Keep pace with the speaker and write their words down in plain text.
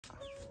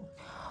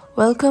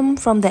Welcome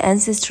from the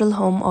ancestral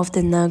home of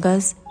the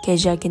Nagas,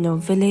 Chakhesang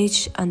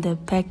village under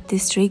Pak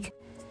district.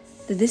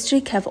 The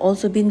district have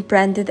also been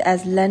branded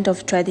as land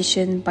of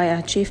tradition by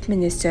our chief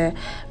minister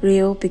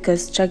Rio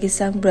because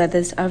Chakhesang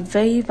brothers are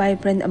very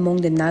vibrant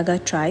among the Naga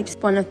tribes.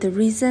 One of the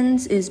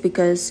reasons is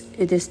because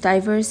it is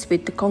diverse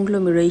with the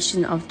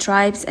conglomeration of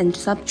tribes and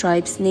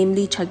sub-tribes,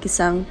 namely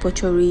Chakhesang,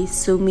 Pochori,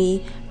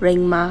 Sumi,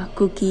 Rengma,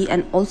 Kuki,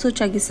 and also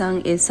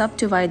Chakhesang is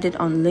subdivided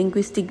on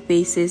linguistic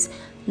basis,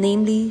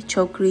 namely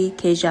Chokri,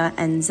 Keja,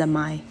 and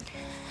Zamai.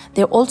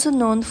 They're also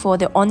known for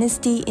their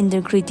honesty,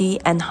 integrity,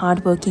 and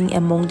hard working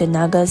among the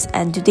Nagas,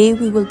 and today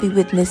we will be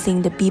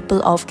witnessing the people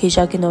of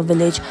Chakhesang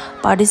village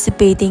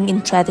participating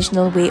in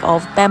traditional way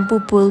of bamboo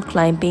pole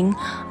climbing,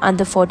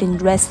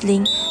 under-14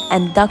 wrestling,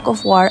 and duck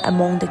of war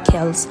among the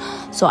Khels.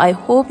 So I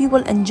hope you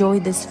will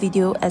enjoy this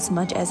video as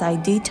much as I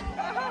did.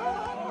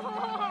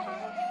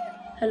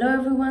 Hello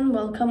everyone,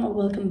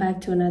 welcome back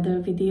to another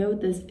video.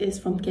 This is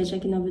from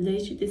Chakhesang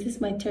village. This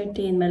is my third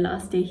day and my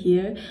last day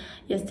here.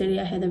 Yesterday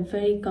I had a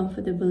very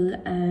comfortable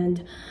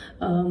and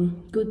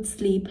good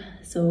sleep,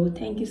 so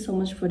thank you so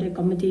much for the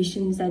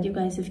accommodations that you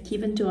guys have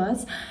given to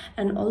us.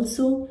 And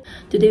also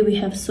today we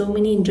have so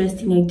many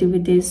interesting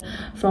activities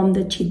from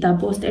the Chida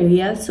Post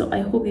area, so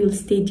I hope you'll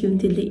stay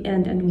tuned till the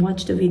end and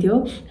watch the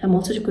video. I'm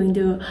also going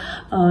to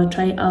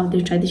try out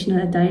the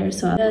traditional attire,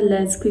 so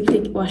let's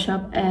quickly wash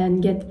up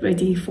and get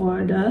ready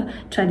for the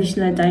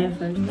traditional attire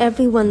first.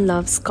 Everyone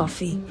loves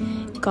coffee.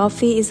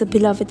 Coffee is a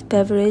beloved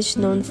beverage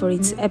known for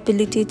its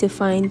ability to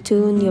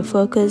fine-tune your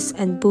focus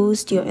and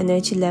boost your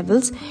energy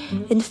levels.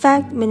 In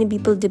fact, many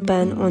people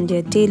depend on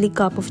their daily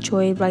cup of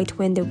joy right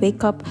when they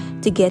wake up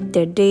to get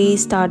their day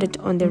started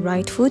on the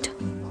right foot.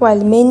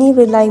 While many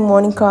rely on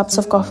morning cups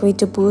of coffee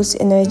to boost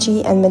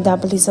energy and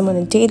metabolism on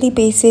a daily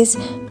basis,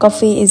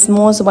 coffee is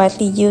most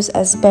widely used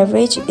as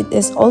beverage. It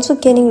is also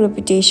gaining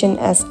reputation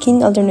as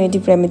skin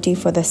alternative remedy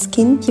for the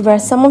skin. Here are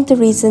some of the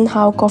reasons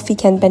how coffee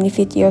can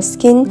benefit your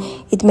skin.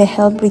 It may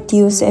help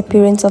reduce the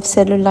appearance of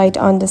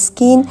cellulite on the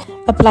skin.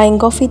 Applying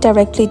coffee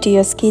directly to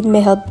your skin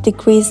may help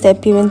decrease the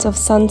appearance of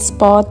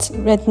sunspots,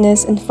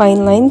 redness, and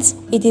fine lines.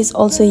 It is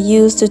also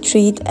used to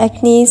treat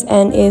acne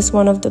and is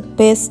one of the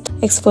best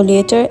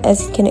exfoliator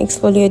as it can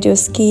exfoliate your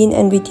skin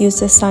and reduce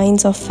the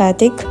signs of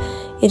fatigue.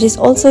 It is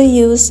also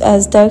used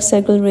as dark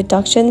circle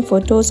reduction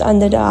for those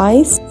under the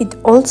eyes. It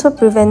also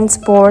prevents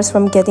pores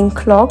from getting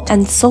clogged,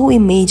 and so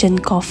imagine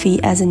coffee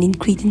as an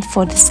ingredient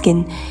for the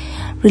skin.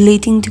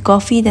 Relating to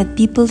coffee that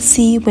people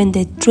see when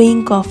they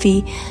drink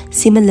coffee,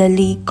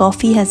 similarly,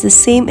 coffee has the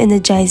same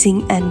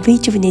energizing and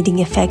rejuvenating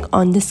effect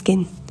on the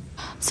skin.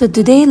 So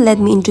today, let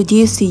me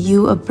introduce to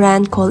you a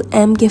brand called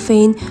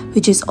mCaffeine,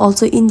 which is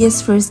also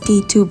India's first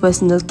T2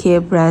 personal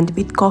care brand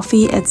with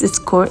coffee as its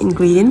core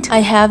ingredient. I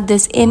have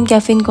this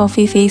mCaffeine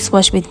coffee face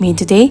wash with me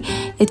today.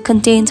 It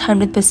contains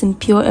 100%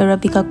 pure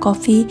Arabica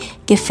coffee,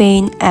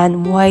 caffeine,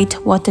 and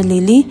white water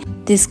lily.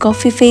 This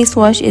coffee face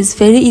wash is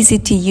very easy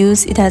to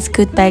use. It has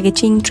good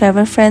packaging,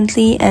 travel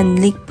friendly, and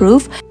leak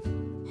proof.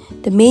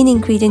 The main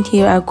ingredient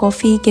here are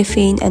coffee,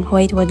 caffeine, and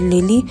white water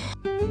lily.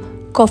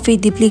 Coffee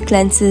deeply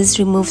cleanses,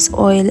 removes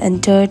oil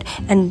and dirt,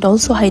 and it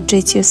also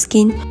hydrates your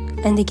skin.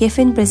 And the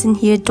caffeine present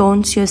here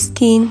tones your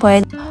skin,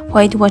 while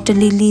white water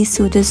lily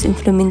soothes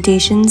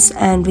inflammations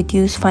and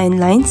reduces fine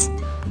lines.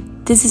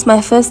 This is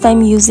my first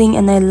time using,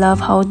 and I love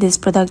how this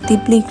product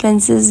deeply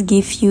cleanses,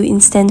 gives you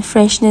instant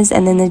freshness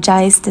and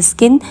energizes the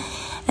skin.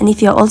 And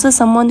if you're also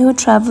someone who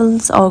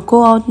travels or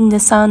go out in the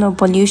sun or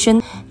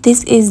pollution,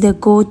 this is the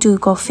go-to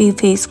coffee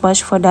face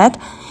wash for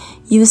that.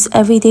 Use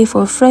every day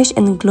for fresh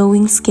and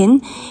glowing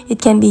skin.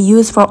 It can be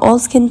used for all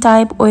skin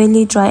type,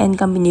 oily, dry, and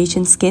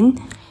combination skin.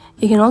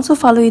 You can also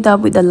follow it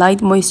up with a light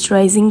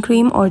moisturizing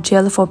cream or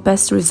gel for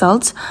best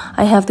results.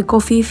 I have the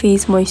Coffee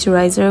Face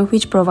Moisturizer,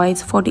 which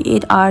provides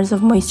 48 hours of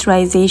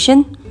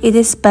moisturization. It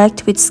is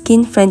packed with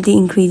skin-friendly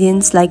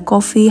ingredients like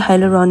coffee,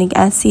 hyaluronic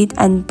acid,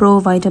 and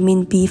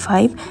pro-vitamin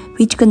B5,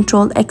 which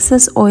control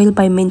excess oil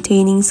by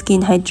maintaining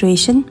skin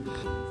hydration.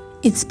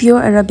 It's pure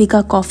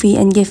Arabica coffee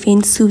and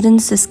caffeine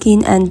soothes the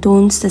skin and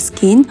tones the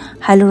skin.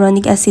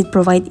 Hyaluronic acid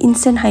provides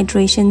instant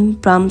hydration,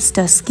 plumps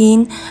the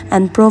skin,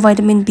 and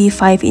pro-vitamin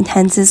B5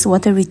 enhances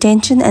water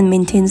retention and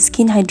maintains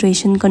skin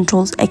hydration,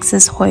 controls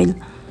excess oil.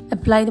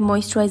 Apply the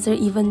moisturizer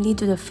evenly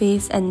to the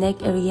face and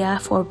neck area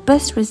for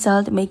best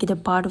result. Make it a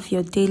part of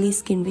your daily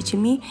skin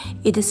regime.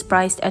 It is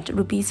priced at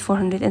Rs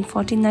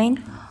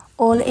 449.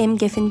 All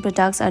mCaffeine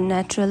products are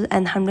natural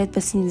and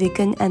 100%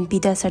 vegan and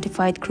PETA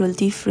certified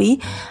cruelty-free.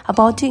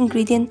 About the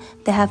ingredient,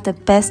 they have the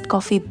best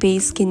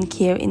coffee-based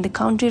skincare in the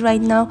country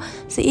right now.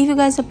 So if you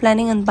guys are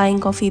planning on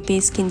buying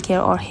coffee-based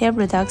skincare or hair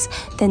products,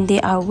 then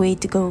they are way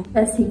to go.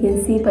 As you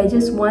can see, by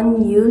just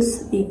one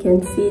use, you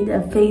can see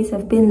the face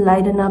have been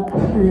lightened up a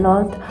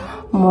lot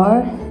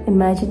more.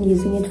 Imagine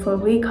using it for a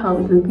week, how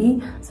it will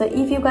be. So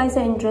if you guys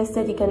are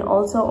interested, you can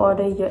also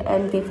order your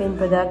mCaffeine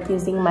product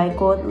using my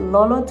code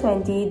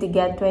LOLO20 to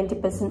get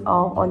 20%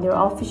 off on their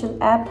official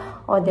app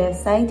or their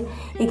site.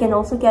 You can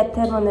also get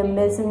them on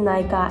Amazon,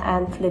 Naga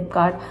and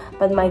Flipkart,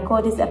 but my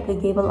code is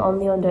applicable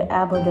only on their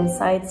app or their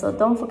site. So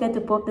don't forget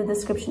to pop the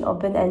description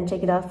open and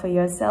check it out for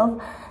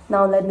yourself.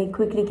 Now let me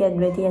quickly get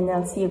ready and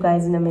I'll see you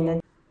guys in a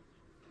minute.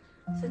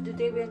 So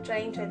today we are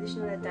trying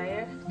traditional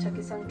attire,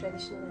 Chakhesang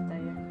traditional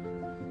attire.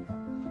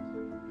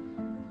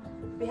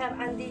 We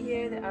have Andy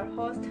here, our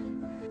host.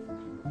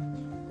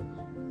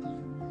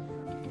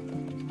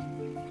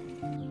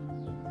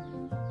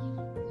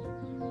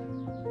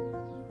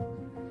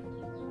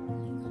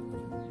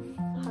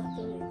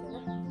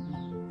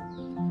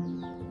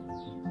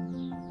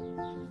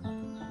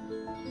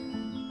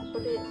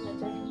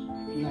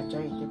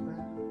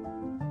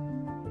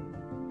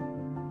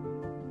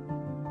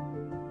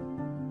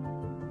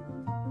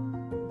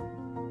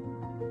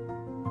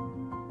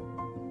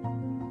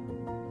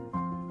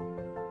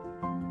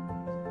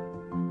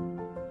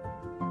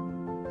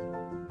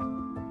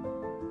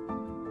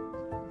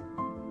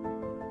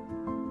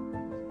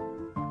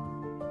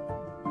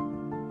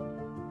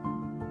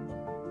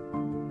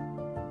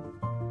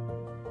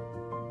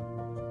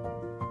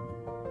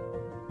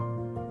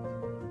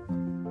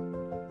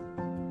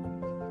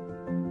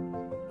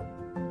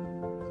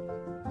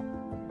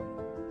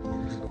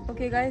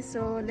 Okay guys,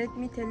 so let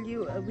me tell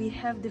you, we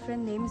have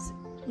different names.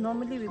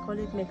 Normally we call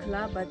it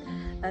mekhala, but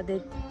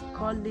they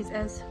call this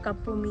as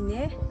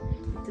kapumine.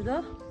 Ito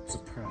do?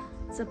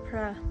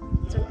 Zapra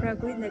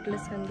good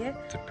necklace kange.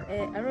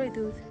 Aro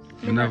ito?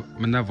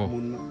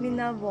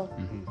 Minavo.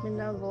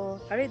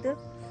 Aro ito?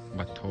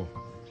 Bato.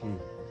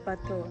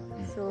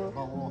 So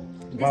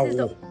this is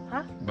the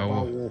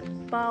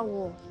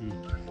Bawo.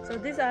 So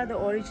these are the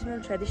original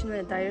traditional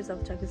attires of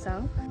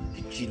Chakhesang.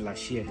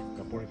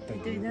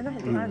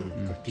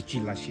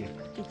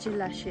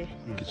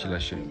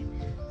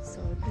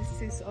 So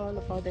this is all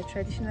about the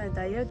traditional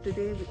attire.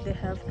 Today they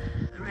have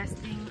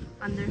wrestling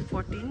under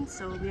 14,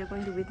 so we are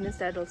going to witness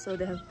that also.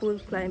 They have pool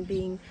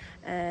climbing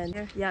and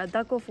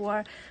duck of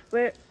war,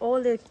 where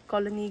all the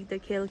colony, the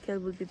Khel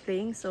will be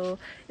playing. So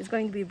it's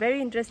going to be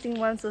very interesting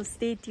one, so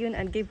stay tuned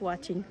and keep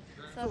watching.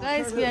 So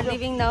guys, we are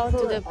leaving now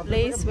to the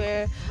place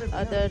where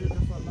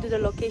to the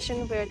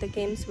location where the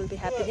games will be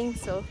happening.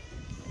 So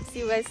see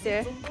you guys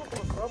there.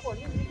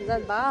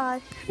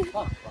 Bye.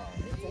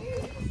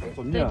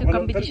 Itu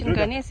competition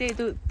करने से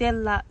itu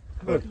tel la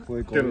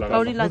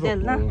kauri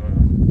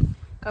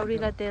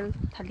la tel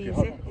thali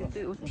se itu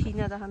uthi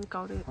na da han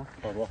kauri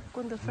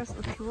kon the first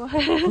uthiwa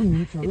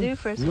itu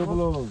first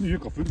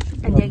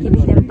and they're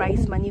giving them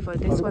prize money for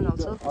this one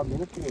also.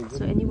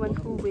 So anyone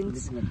who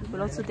wins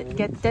will also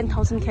get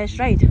 10,000 cash,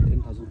 right?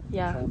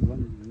 Yeah.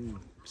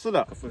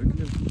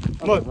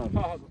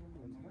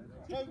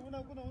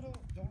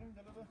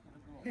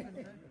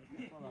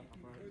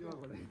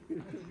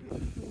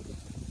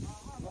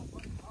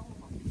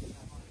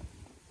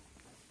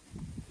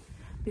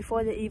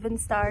 Before the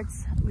event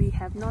starts, we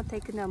have not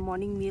taken our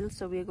morning meal,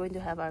 so we are going to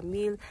have our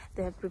meal.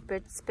 They have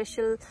prepared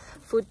special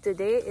food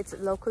today. It's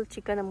local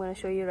chicken. I'm going to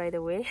show you right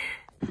away.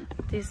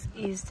 This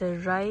is the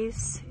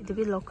rice. It will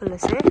be local,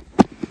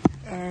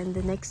 and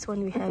the next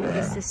one we have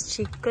is this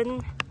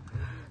chicken.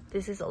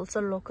 This is also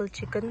local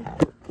chicken.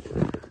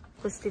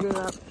 And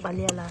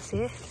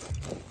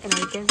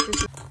I guess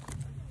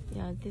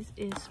this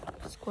is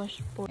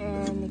squash pork,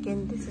 and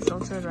again this is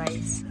also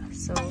rice.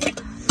 So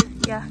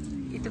yeah,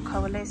 itu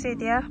khawala say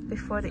there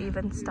before the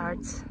event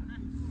starts.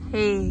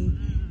 Hey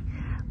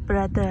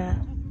brother.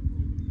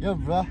 Yeah,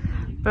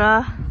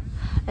 bruh,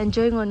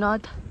 enjoying or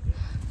not?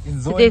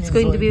 Today it's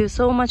going to be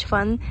so much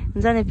fun.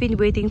 Nzan have been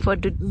waiting for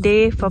the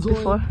day from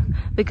before,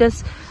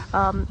 because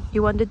he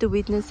wanted to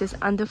witness this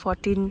under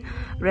 14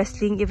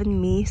 wrestling.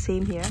 Even me,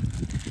 same here.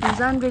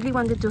 Nzan really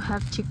wanted to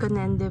have chicken,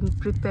 and they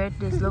prepared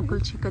this local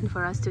chicken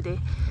for us today.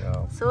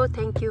 Yeah. So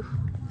thank you.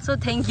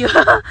 Thank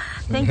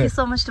you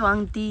so much to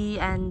auntie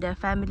and their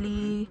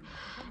family,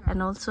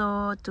 and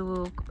also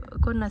to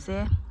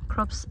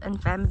Crops and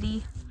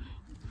family.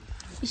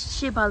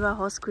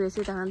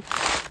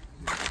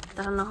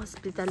 The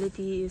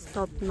hospitality is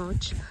top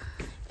notch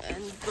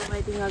and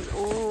providing us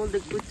all the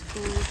good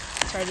food,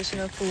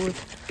 traditional food.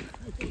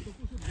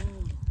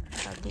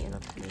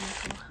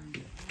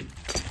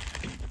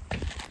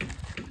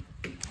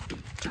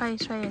 Try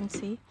and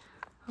see.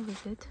 How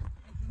is it?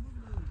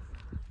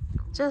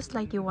 Just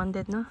like you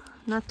wanted, no?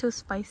 Not too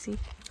spicy.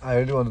 I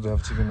really wanted to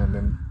have chicken, and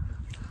then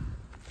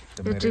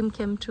your dream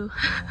came true.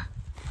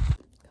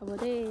 Come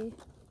on.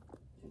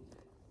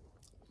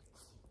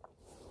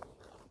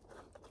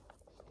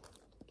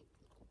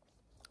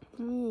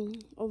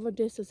 Over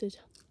this is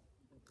it.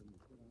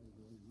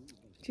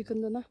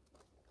 Chicken dona.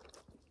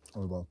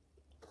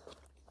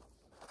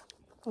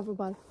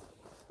 Overball.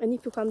 And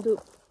if you come to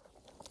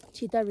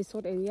Chida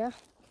Resort area,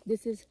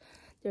 this is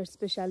their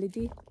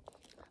specialty.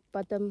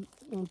 Patam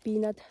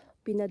peanut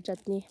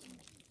chutney.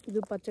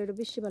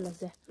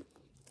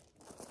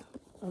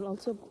 I'll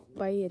also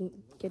buy and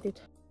get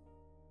it.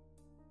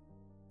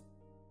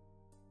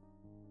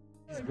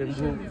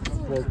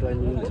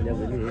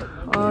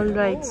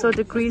 Alright, so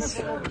the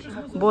grease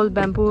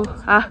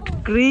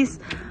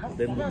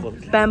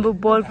bamboo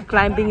ball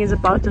climbing is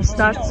about to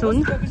start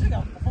soon.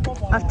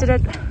 After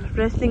that,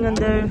 wrestling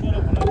under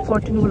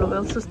 14 will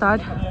also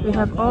start. We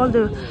have all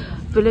the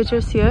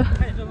villagers here,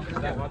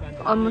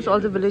 almost all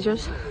the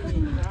villagers.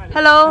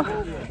 Hello!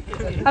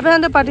 I've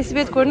been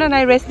participate corner and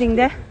I wrestling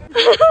there.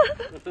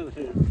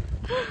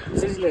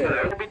 This is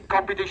the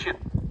competition.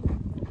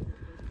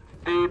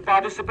 The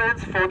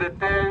participants for the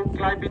pole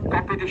climbing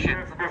competition.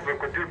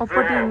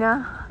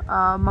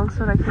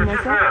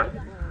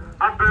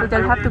 So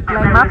they'll have to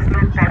climb up.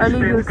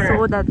 Earlier you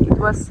saw that it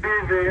was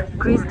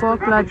grease ball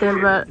club, there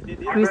were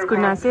grease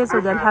kunase, so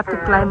they'll have to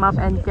climb up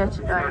and catch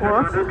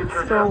ore.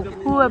 So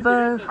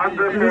whoever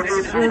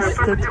reaches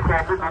the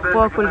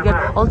pork will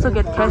also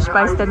get cash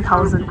prize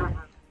 10,000.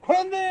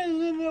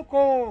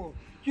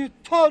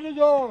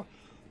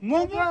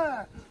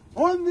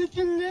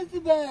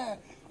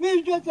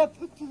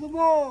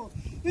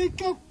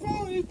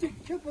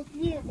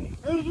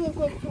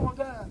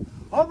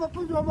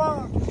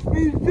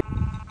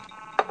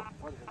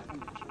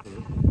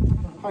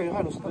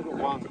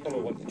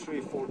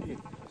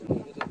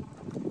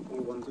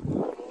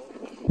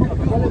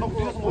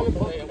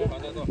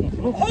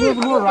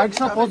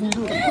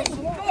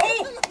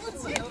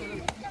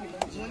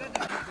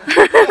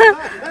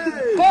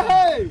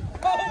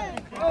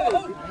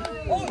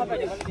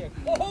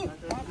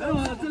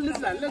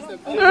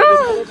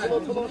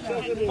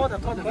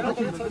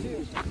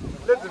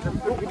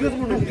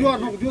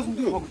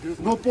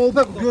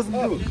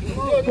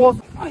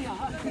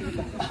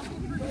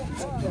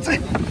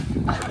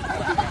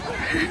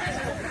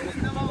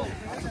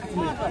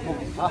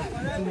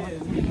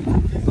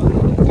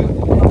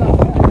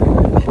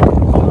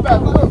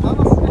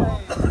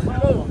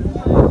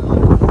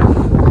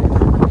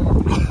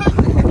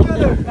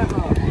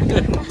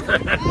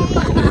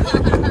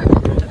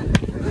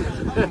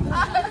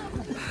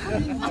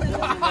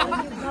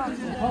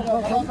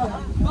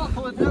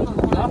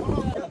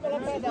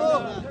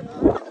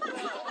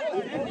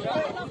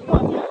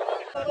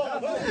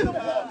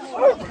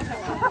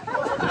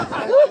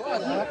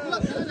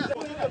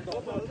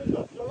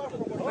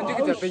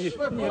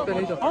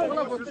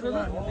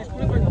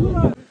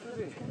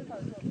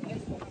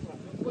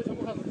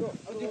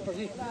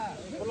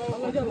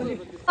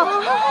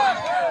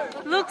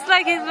 Looks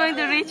like he's going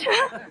to reach.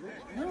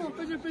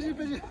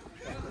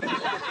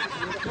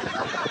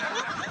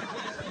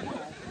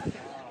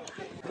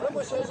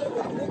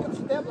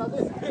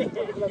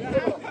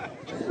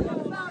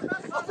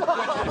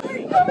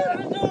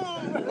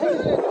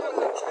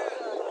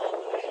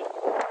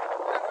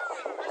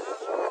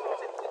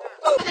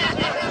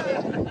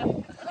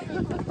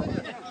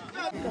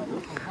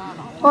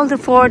 All the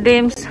 4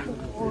 dames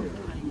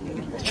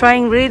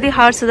trying really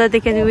hard so that they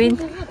can win.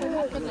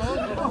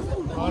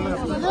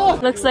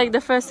 Looks like the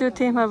first 2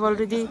 teams have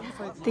already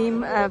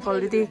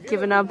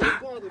given up,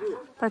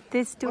 but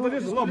these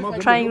 2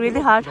 trying really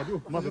hard.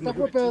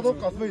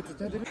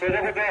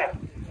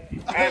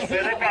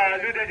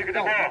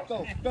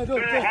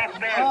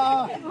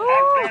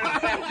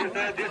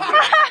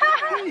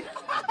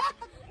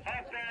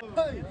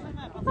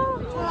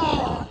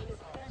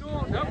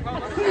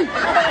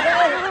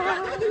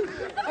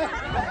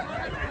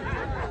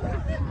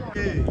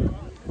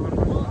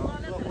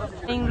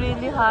 Trying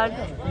really hard.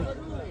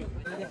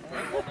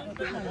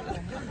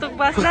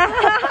 Tukbas na.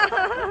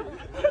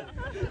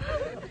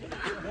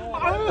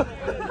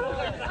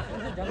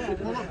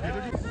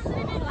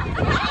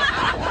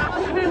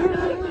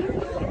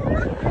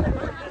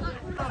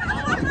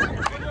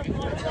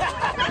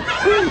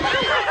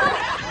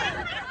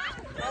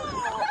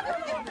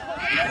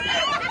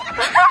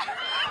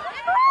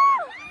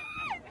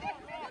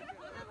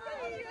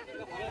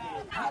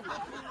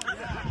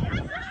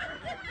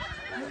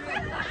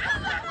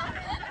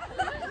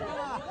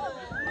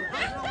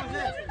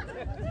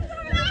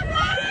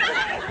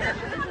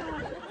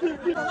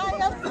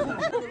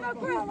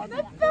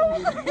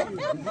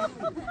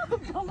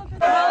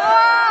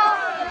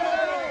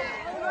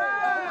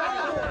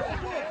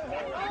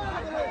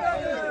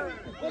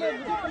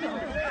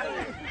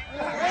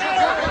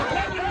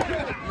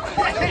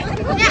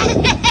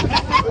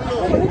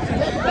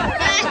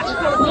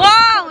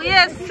 Wow,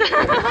 yes.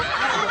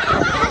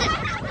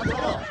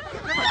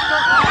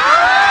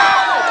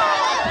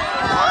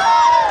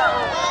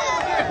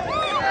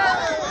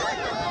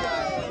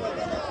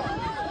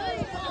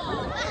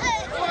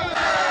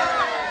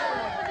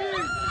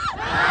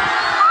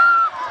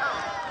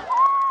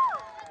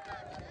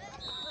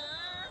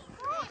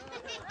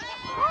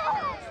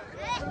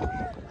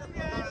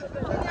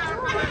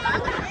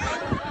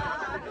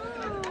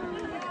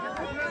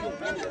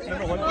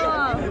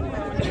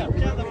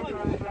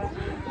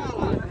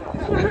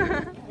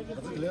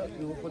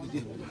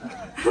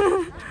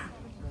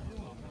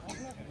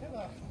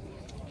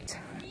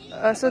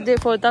 So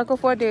for Taco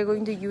 4, they're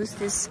going to use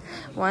this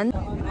one.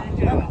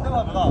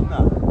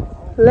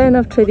 Land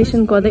of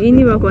tradition called the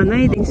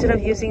instead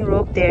of using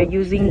rope, they are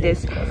using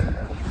this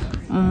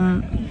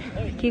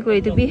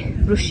going to be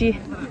rushi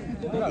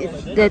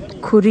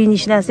that khuri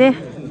nishna se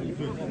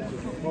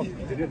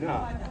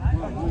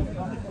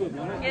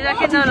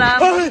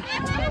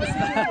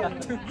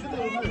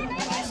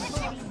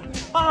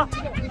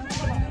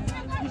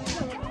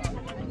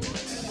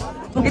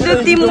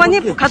itu tim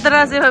 1이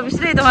가더라세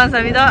비슷해 더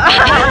감사합니다.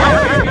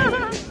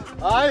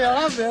 아,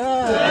 야간데.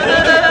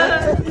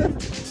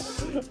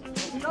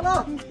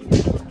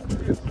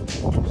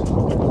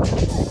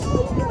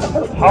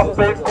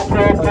 Halfback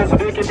control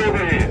possibility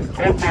baby.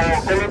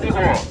 Quality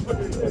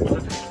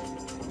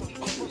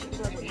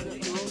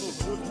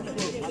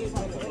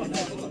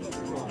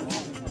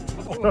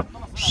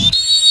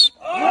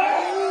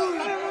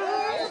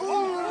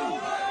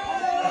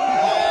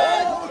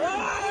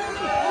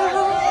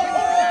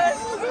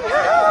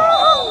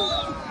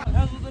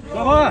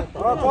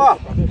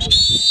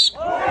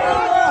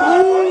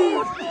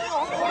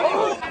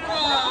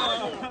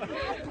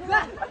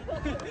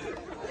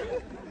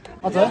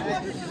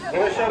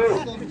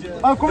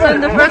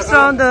In the first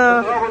round,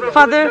 the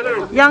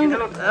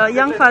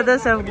young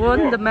fathers have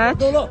won the match.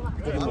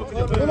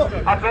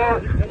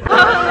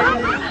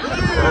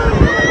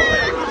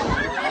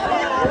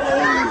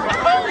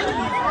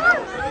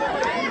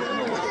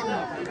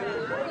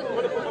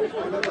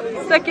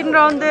 Second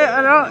round,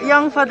 the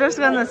young fathers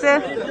gonna say.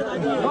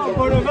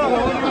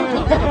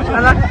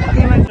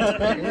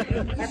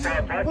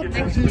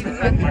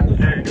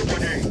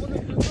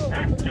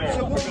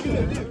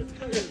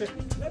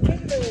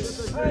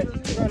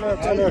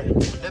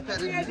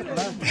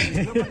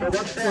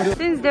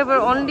 Since there were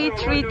only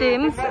 3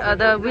 teams,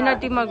 the winner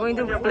team are going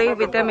to play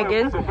with them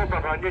again.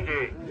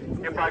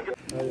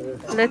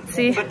 Let's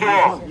see.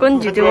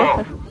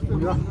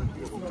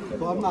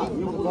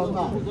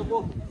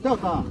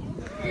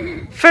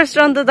 First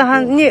round of the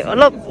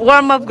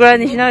warm up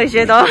ground is now.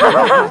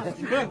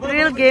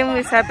 Real game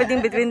is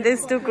happening between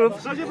these two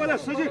groups.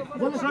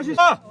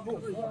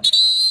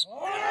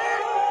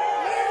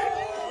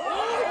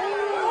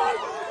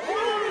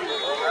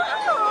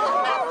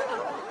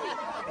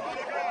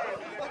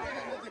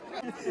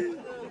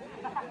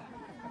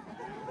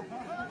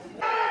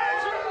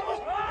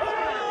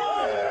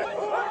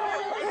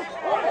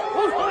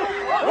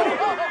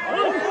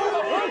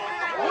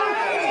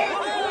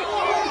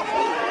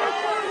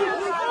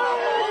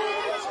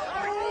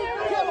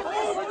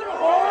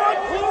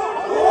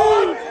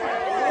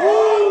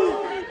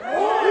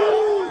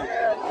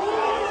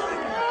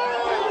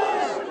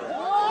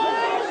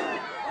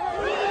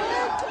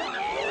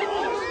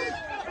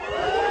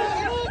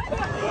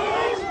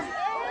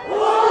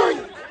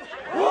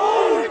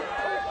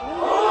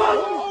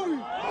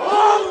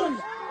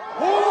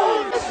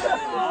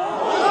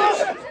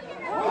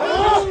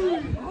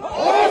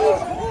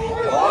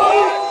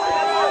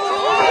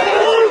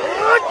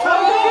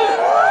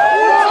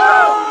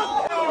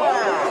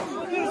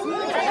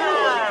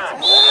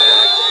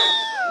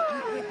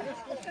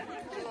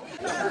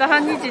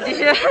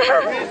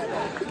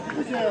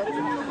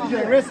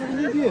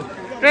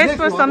 Rest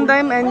for some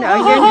time and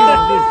again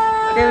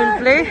they will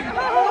play.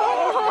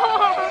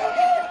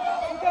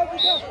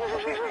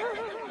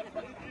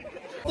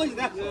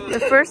 The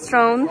first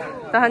round,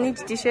 Tahani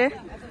Jitishe,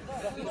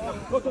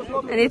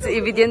 and it's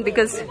evident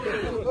because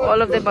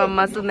all of them are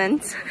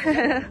Muslims.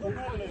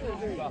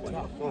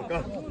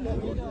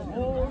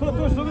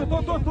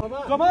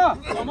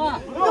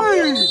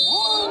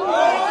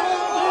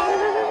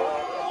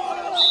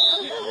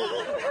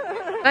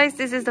 Guys,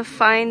 this is the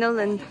final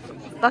and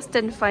last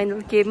and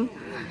final game.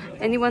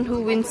 Anyone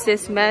who wins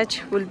this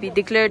match will be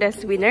declared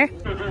as winner.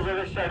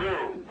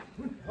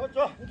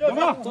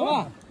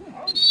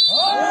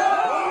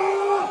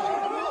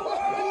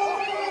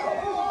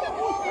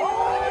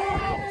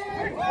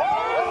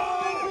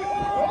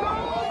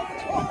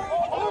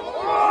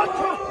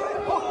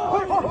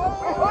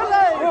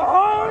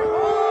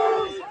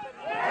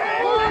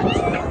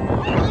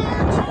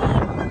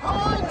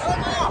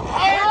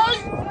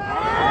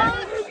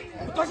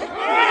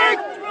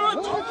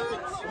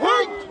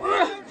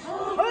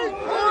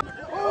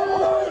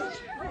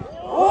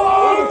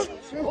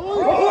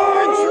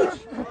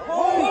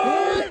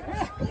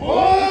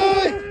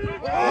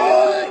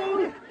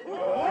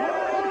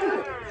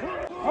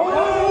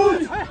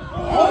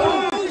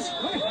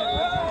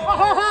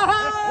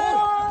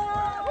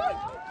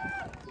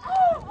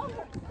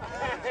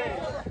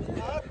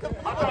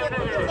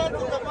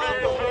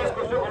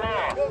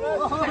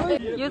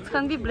 Youth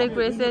can be break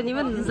race and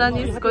even Zan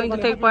is going to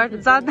take part.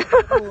 Zan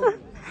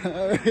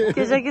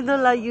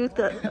Kejakidola youth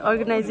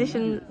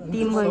organization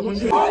team.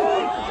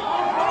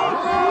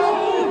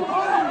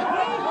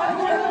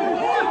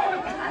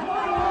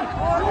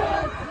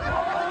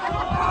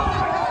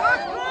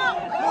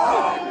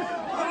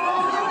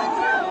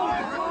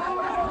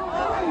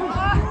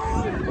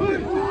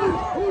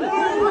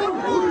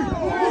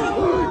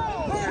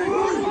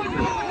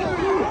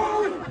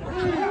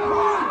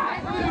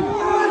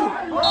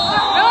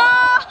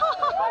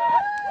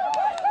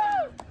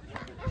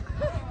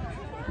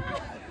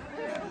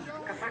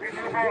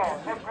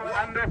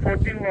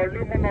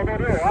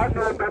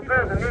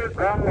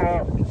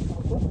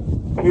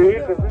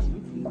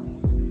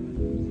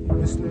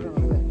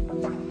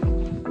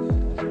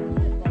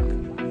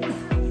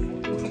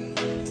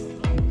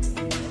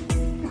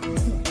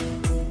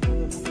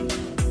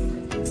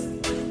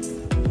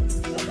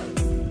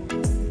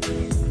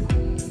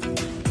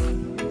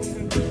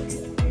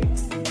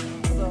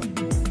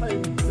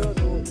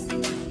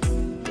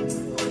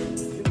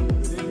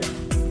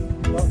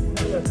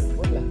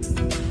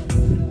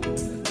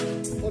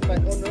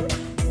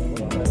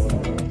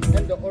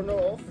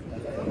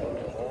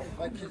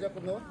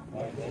 token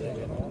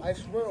of I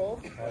swear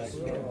of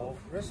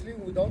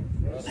wrestling without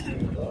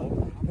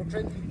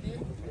neutrality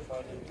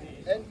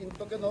and in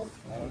token of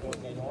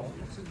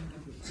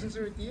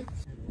sincerity.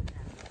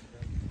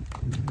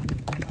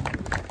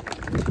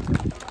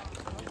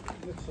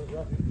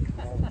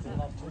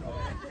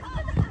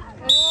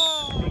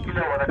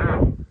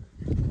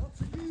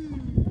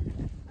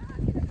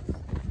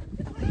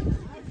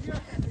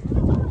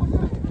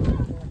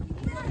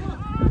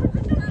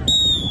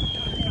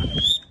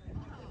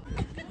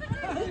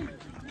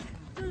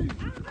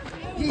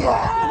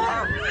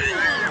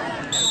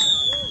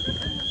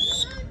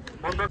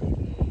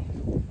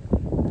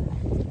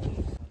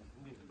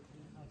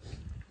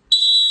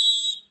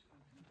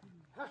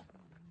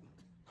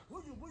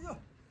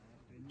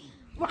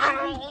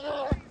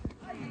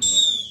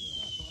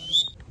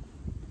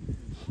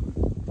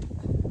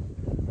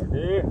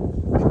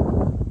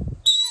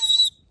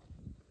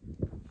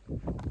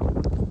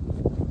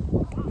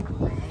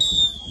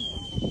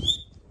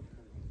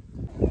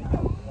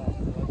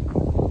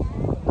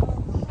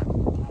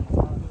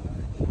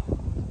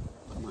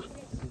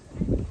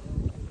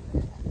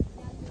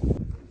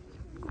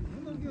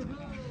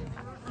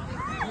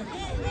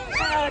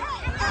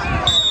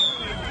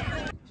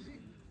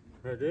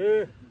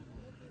 Ready?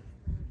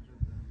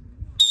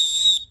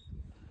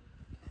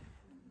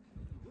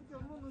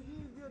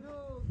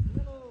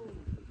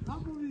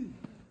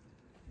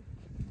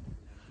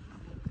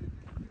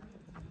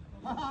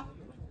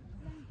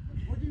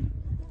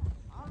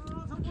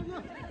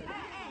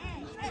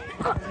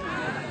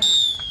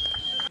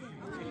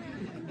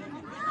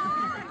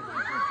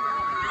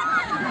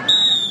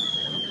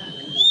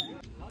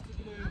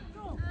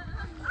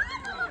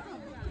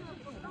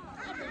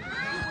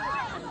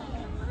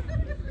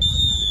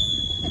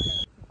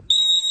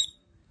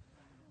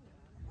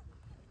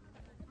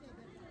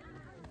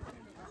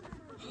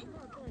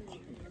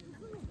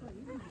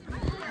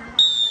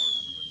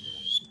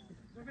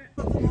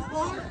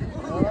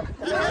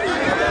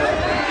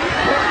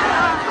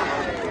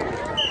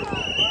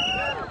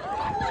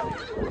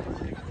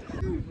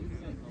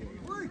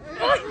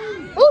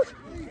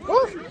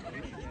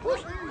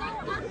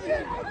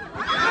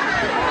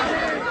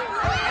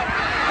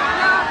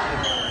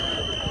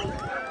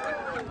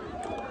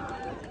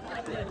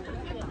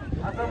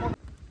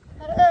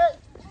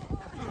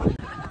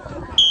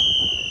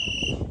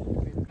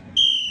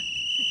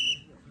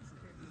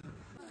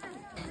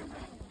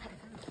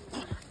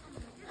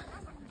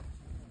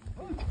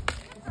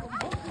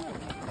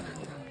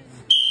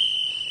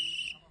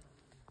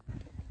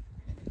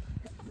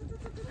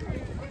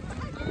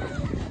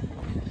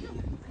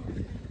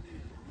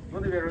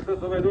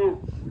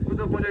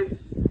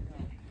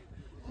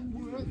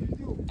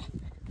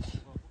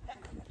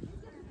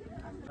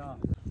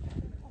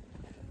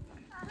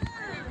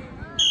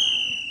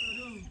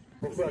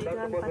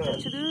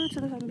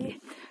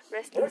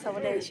 Wrestling sama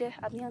dia,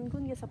 abnihan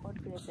gun dia support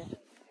kira saya.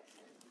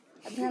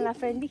 Abnihan lah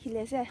friendly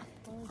kira saya.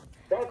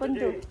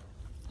 Kontu.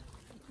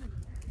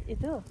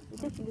 Itu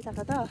kira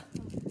tak kata.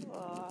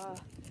 Wah.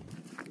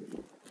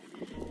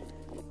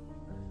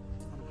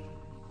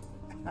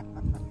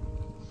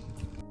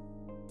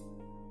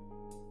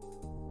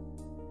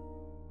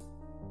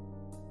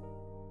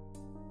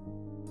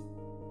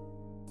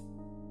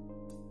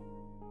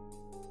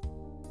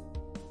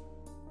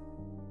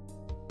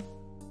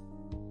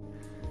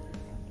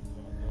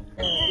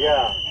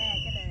 Yeah.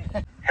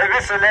 Heavy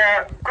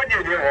solar, good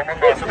idea,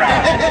 woman.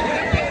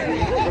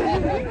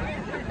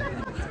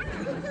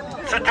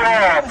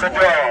 Sutra.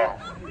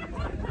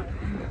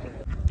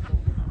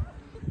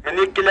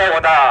 Minikila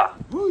wada.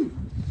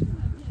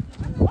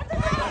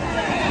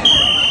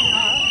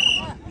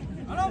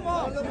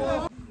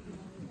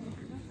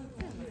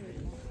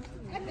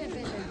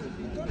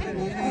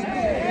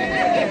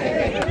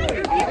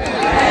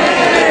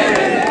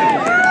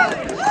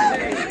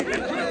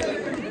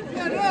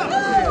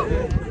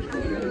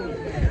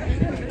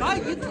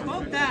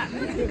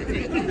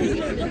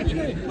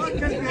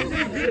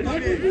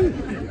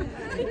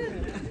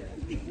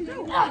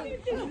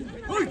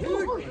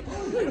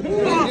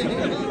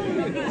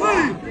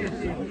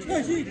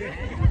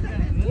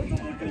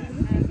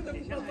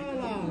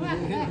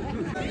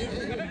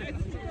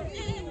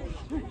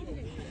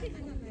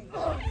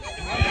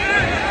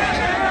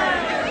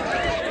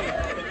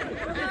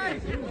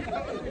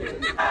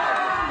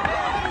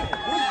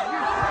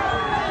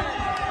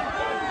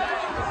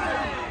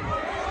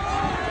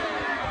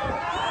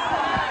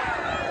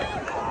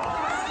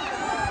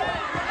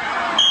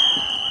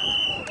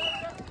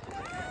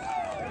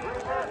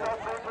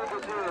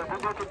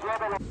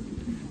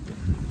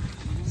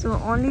 So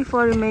only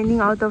 4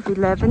 remaining out of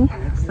 11.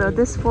 So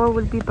this 4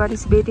 will be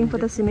participating for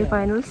the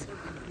semi-finals.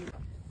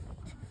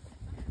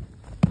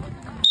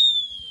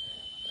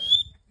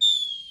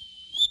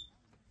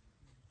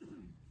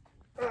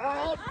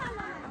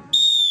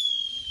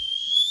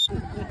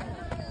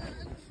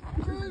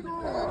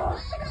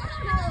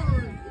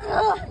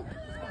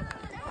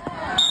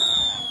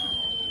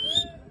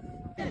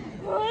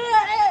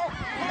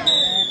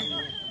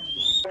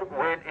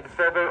 Win in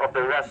favor of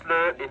the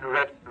wrestler in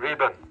red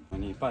ribbon.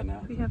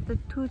 We have the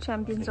two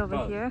champions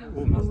over here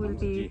who will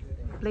be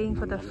playing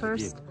for the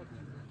first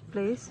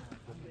place.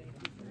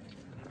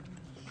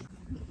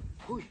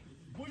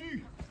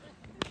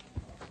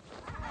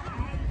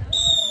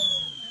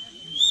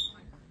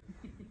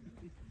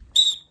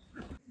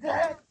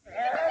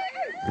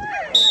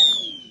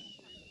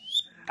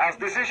 As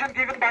decision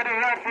given by the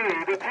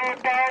referee, the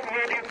third down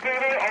went in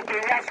favor of the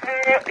wrestler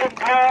in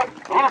red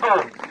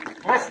ribbon,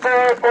 Mr.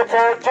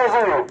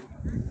 Chakhesang.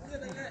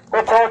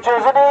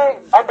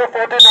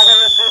 under-14 Naga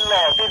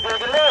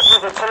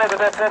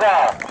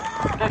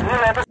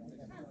wrestling.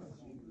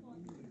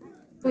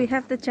 We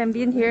have the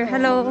champion here.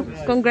 Hello,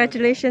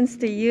 congratulations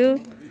to you.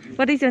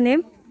 What is your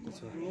name?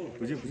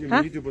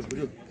 Huh?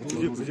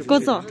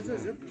 Gozo.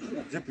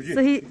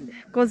 So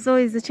Gozo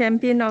is the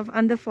champion of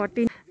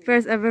under-14,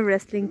 first ever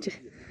wrestling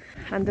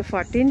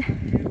under-14.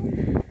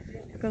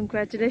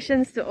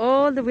 Congratulations to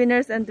all the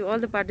winners and to all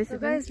the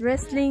participants. So guys,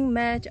 wrestling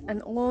match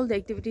and all the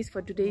activities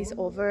for today is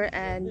over,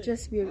 and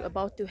just we're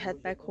about to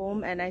head back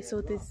home. And I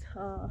saw this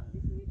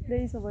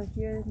place over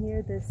here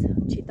near this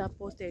cheetah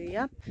post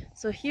area.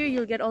 So here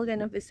you'll get all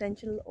kind of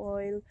essential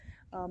oil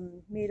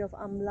made of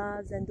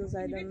amla,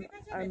 zendoxylum,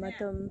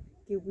 armatum,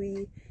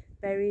 kiwi,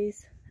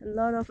 berries, a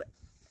lot of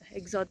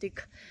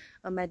exotic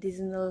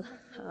medicinal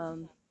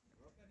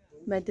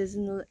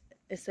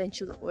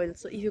essential oil.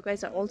 So if you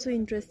guys are also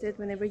interested,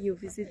 whenever you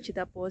visit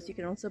Cheetah Post, you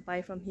can also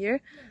buy from here.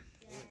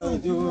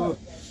 Herbal,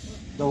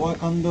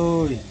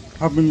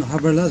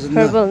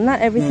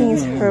 not everything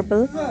is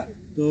herbal.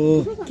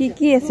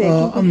 Kiki ase.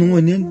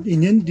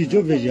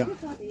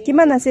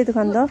 Kiman ase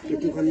dukan do?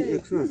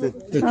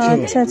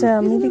 Acha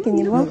acha, mi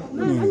bikini bo.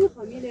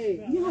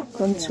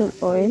 Control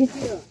oil.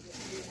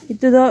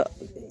 Itu do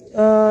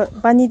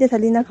pani de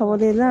thali na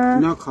khawole la.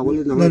 Na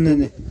khawole na.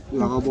 Ne.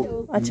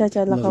 Lagabo. Acha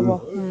acha lagabo.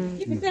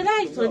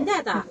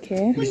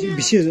 Okay.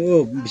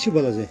 Bishi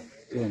bala je.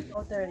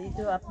 Water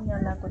itu apna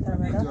na kota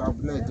mera. Itu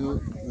apna itu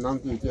naam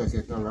ki kya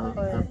se tala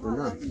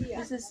apna.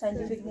 This is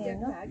scientific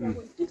name, no?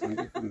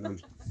 Scientific name.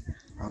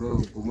 Aro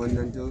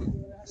kumandan jo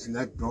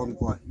snack brown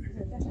ko.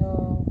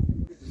 Oh.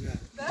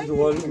 Itu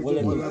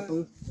wala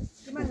to.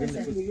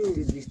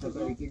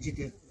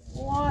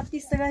 Wow,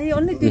 30 taka here,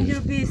 only 20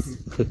 rupees.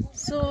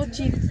 So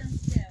cheap.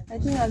 I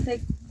think I'll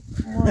take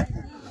more.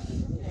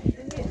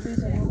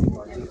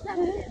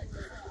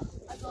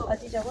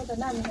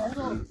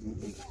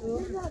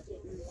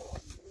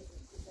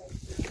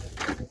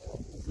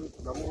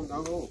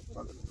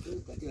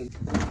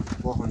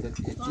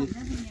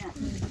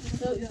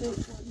 So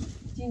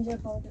ginger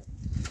powder.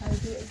 I'll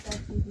do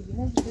exactly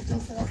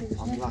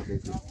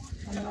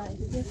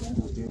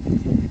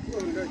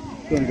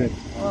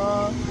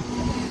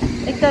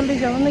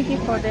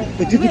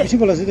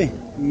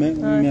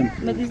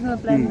medicinal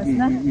plant.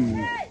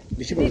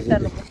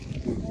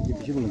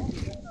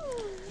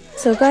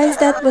 So guys,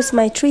 that was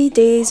my 3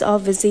 days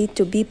of visit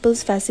to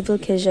People's Festival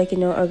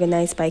Chakhesang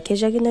organized by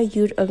Chakhesang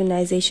Youth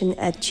Organization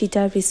at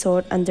Chida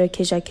Resort under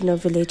Chakhesang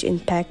village in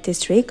Pak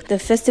district. The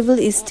festival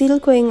is still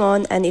going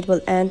on and it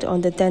will end on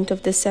the 10th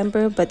of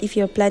December. But if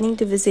you're planning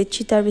to visit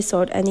Chida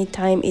Resort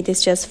anytime, it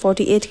is just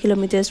 48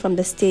 kilometers from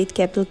the state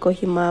capital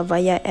Kohima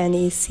via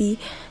NAC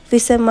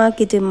Visama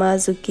Kidima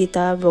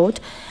Zukita Road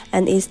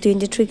and is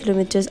 23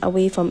 kilometers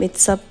away from its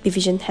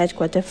subdivision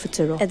headquarters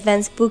Futuro.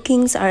 Advanced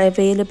bookings are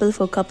available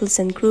for couples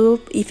and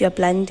group. If you're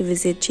planning to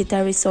visit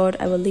Chida Resort,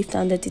 I will leave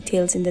down the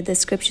details in the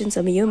description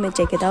so you may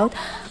check it out.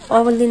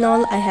 All in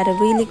all, I had a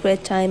really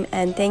great time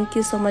and thank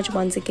you so much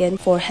once again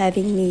for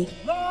having me.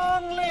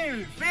 Long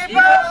live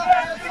Viva!